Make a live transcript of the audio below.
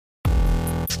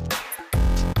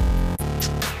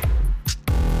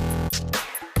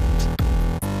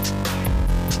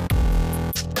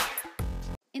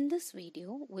this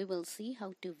video, we will see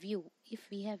how to view if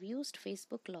we have used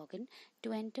Facebook login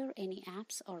to enter any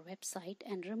apps or website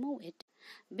and remove it.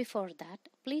 Before that,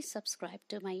 please subscribe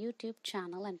to my YouTube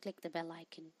channel and click the bell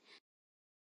icon.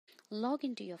 Log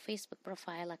into your Facebook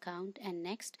profile account and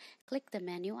next click the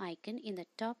menu icon in the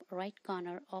top right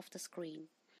corner of the screen.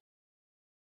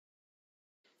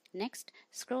 Next,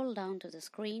 scroll down to the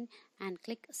screen and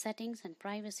click Settings and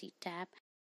Privacy tab,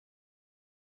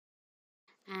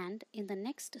 and in the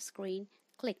next screen,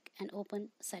 click and open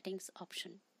Settings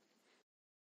option.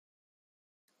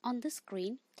 On this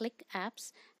screen, click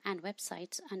Apps and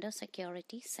Websites under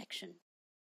Security section.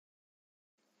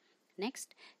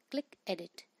 Next, click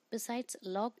Edit besides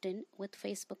Logged in with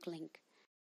Facebook link.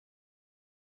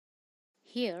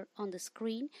 Here on the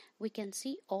screen, we can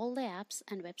see all the apps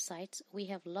and websites we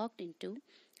have logged into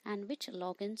and which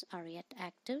logins are yet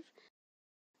active,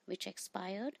 which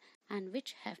expired, and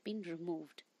which have been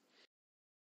removed.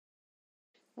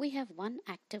 We have one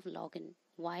active login,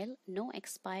 while no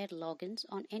expired logins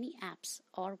on any apps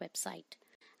or website,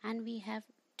 and we have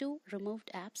two removed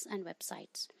apps and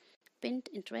websites,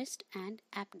 Pinterest and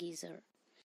AppGeyser.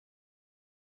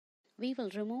 We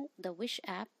will remove the Wish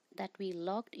app that we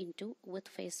logged into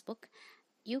with Facebook.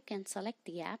 You can select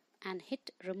the app and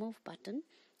hit Remove button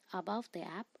above the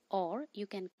app, or you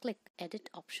can click Edit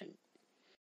option.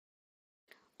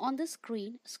 On the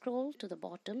screen, scroll to the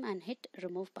bottom and hit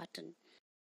Remove button.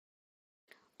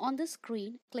 On the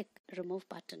screen, click Remove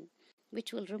button,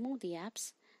 which will remove the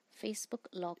app's Facebook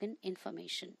login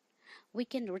information. We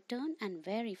can return and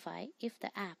verify if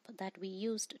the app that we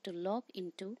used to log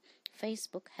into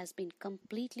Facebook has been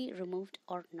completely removed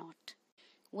or not.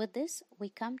 With this, we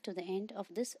come to the end of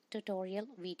this tutorial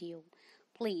video.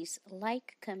 Please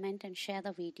like, comment and share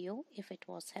the video if it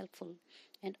was helpful,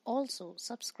 and also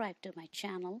subscribe to my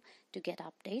channel to get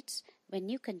updates when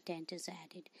new content is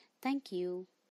added. Thank you.